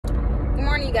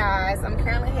you guys, I'm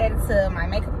currently headed to my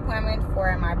makeup appointment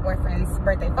for my boyfriend's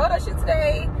birthday photo shoot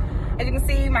today. As you can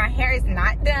see, my hair is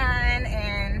not done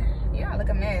and yeah, I look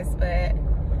a mess, but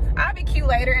I'll be cute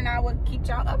later and I will keep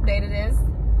y'all updated as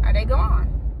how they go on.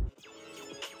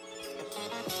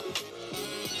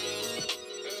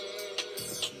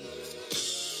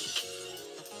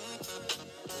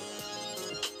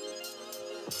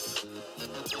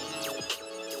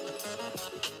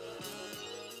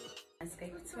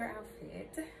 Xscape Couture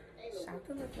outfit. Shout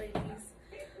to the ladies.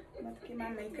 I'm about to get my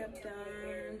makeup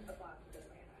done.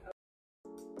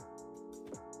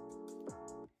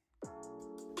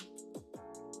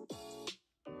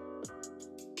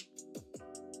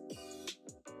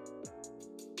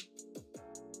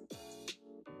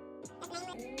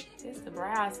 It's the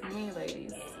brows for me,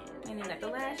 ladies. Ain't even got the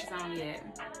lashes on yet.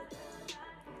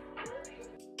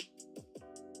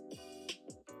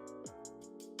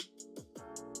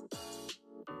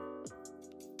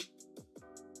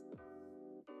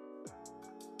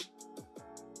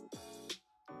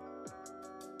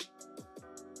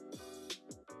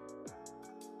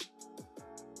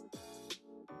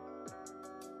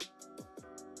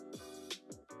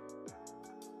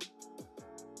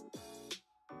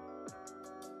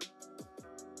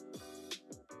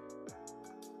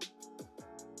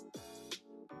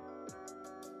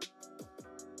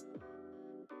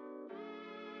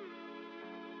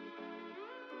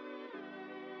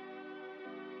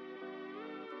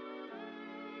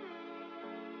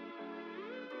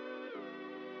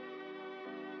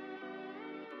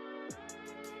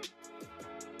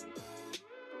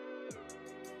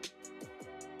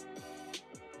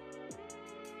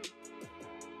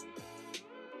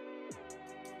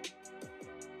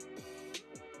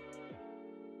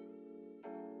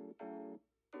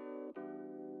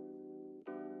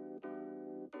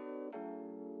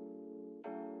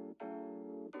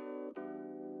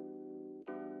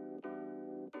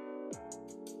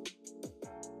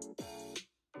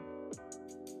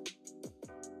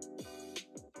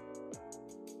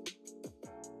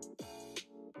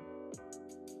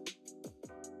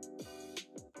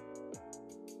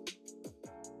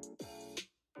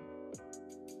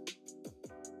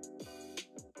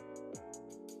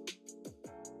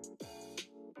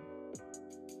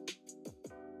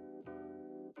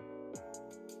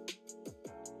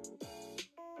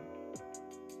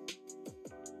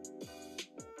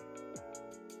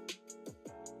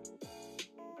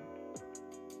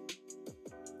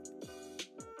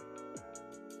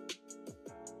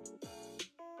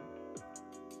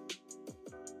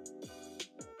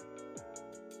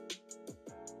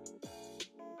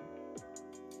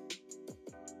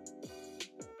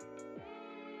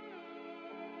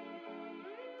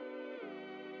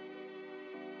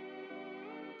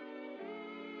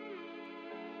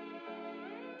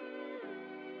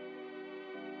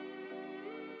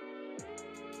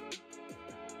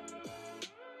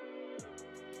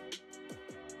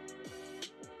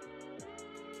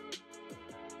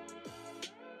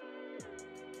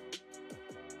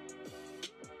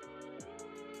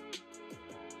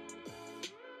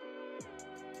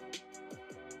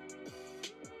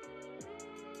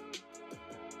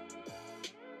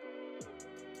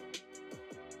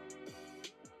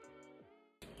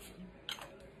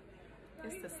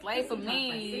 It's the slay for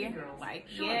me. Like,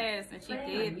 yes, and she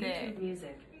did that.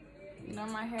 You know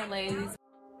my hair, ladies.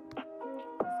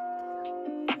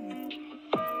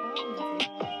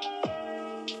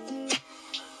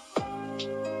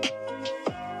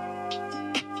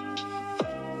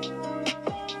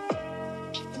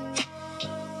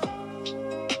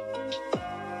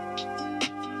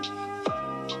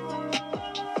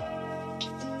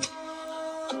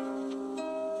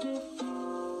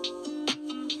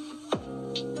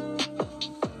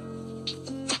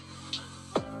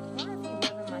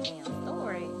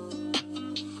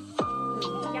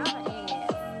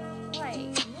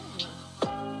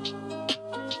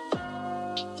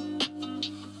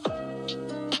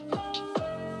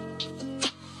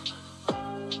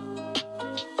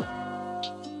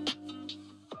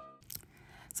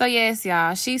 So yes,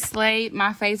 y'all, she slayed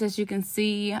my face. As you can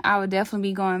see, I would definitely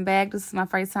be going back. This is my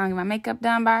first time getting my makeup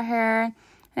done by her.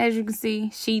 As you can see,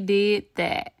 she did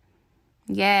that.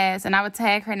 Yes, and I would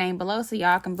tag her name below so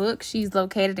y'all can book. She's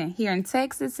located here in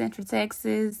Texas, Central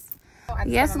Texas.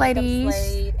 Yes, ladies.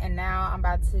 Slayed, and now I'm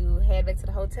about to head back to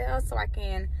the hotel so I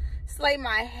can slay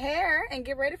my hair and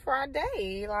get ready for our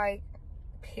day. Like,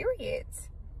 period.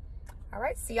 All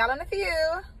right, see y'all in a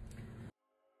few.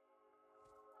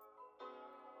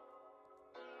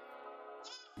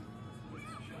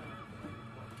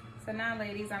 So now,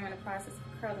 ladies, I'm in the process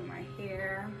of curling my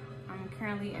hair. I'm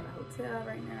currently at a hotel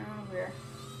right now. We're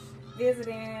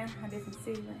visiting a different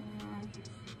city right now.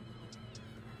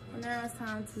 And now it's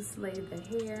time to slay the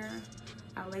hair.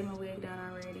 I laid my wig down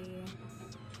already.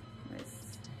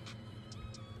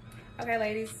 Okay,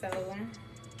 ladies, so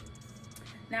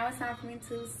now it's time for me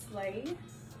to slay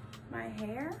my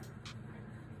hair.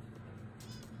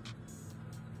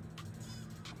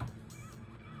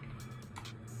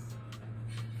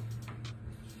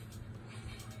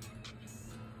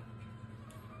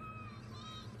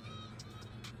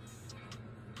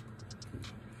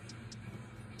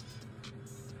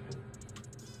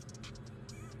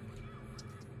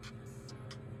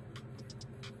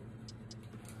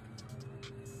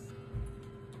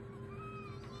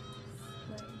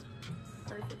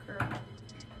 Perfect curl.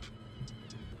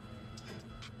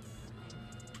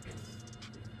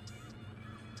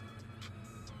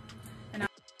 And I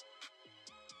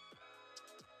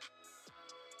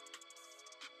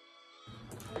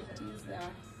use the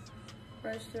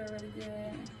brush tool really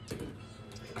good.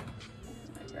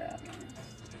 I grab mine.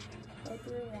 Go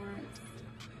through it once.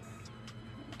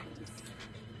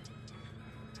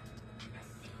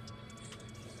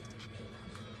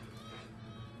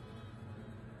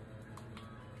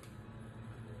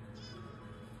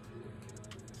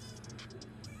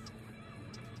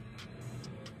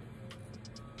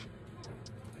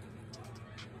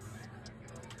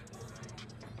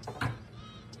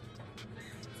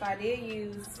 So I did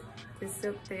use the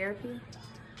Silk Therapy.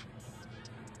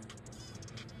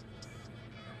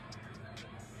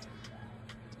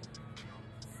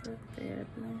 Silk Therapy.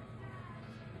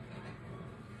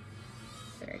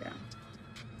 There you go.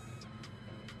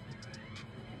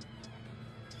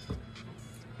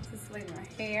 Just lay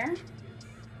my hair.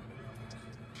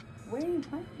 Wait,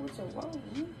 what? What's your roll?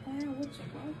 What's your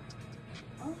roll?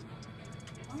 Oh,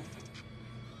 oh.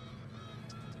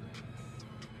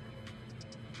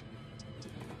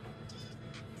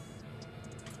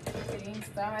 Getting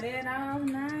started off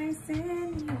nice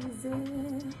and easy.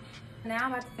 Now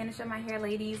I'm about to finish up my hair,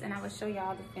 ladies, and I will show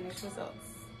y'all the finished results.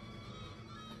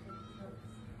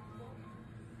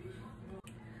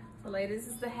 So ladies,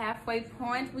 this is the halfway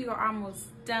point. We are almost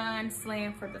done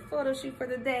slaying for the photo shoot for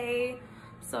the day.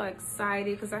 I'm so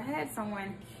excited because I had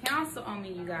someone cancel on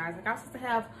me, you guys. Like, I was supposed to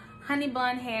have honey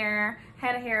bun hair,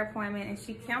 had a hair appointment, and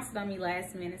she canceled on me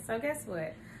last minute. So guess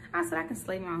what? I said I can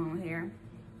slay my own hair.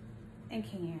 And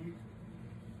can.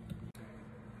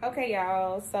 Okay,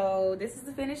 y'all, so this is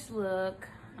the finished look.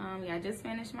 Yeah, I just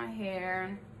finished my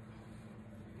hair.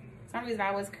 For some reason I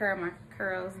always curl my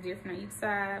curls different on each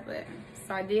side, but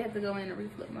so I did have to go in and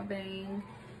reflip my bang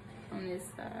on this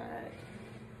side.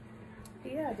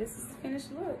 But yeah, this is the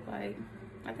finished look. Like,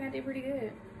 I think I did pretty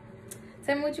good.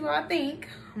 Tell me what you all think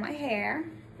on my hair.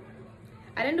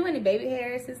 I didn't do any baby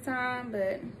hairs this time,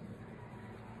 but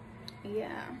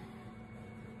yeah.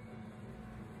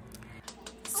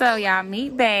 So y'all,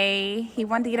 meet Bae. He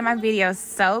wanted to get in my video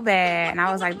so bad, and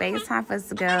I was like, Bae, it's time for us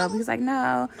to go. But he was like,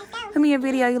 no, put me in your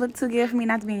video. You look too good for me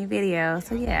not to be in your video.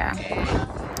 So yeah.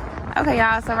 Okay,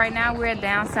 y'all, so right now we're at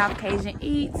Down South Cajun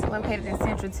Eats, located in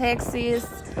Central Texas.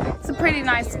 It's a pretty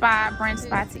nice spot, brunch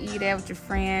spot to eat at with your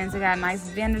friends. They got nice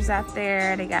vendors out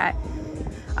there. They got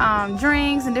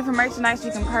drinks and different merchandise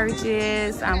you can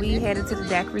purchase. We headed to the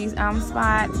daiquiri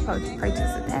spot to purchase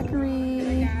a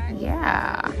daiquiri.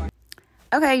 Yeah.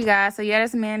 Okay, you guys, so yeah,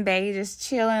 that's me and Bae just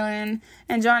chilling,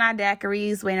 enjoying our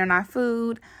daiquiris, waiting on our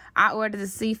food. I ordered the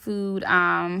seafood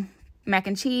mac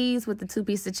and cheese with the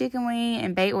 2-piece of chicken wing,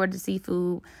 and Bae ordered the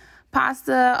seafood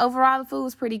pasta. Overall, the food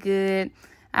was pretty good.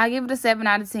 I'll give it a 7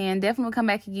 out of 10. Definitely will come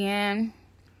back again.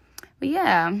 But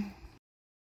yeah.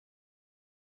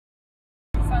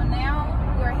 So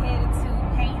now we're headed to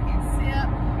paint and sip.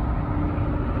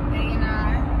 Bae and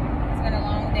I, it's been a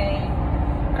long day.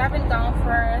 But I've been gone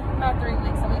for about 3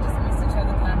 weeks, so we just missed each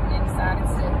other company and decided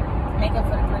to make up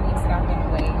for the 3 weeks that I've been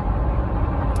away.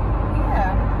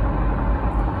 Yeah.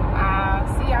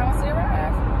 See y'all once we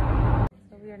arrive.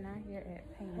 So we are now here at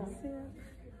Paint and Sip.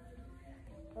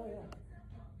 Oh yeah.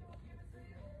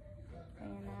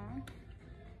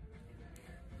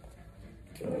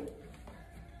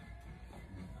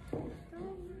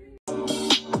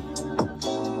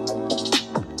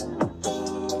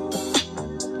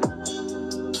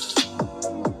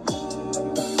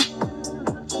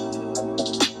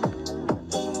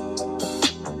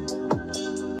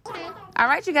 All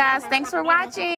right, you guys, thanks for watching.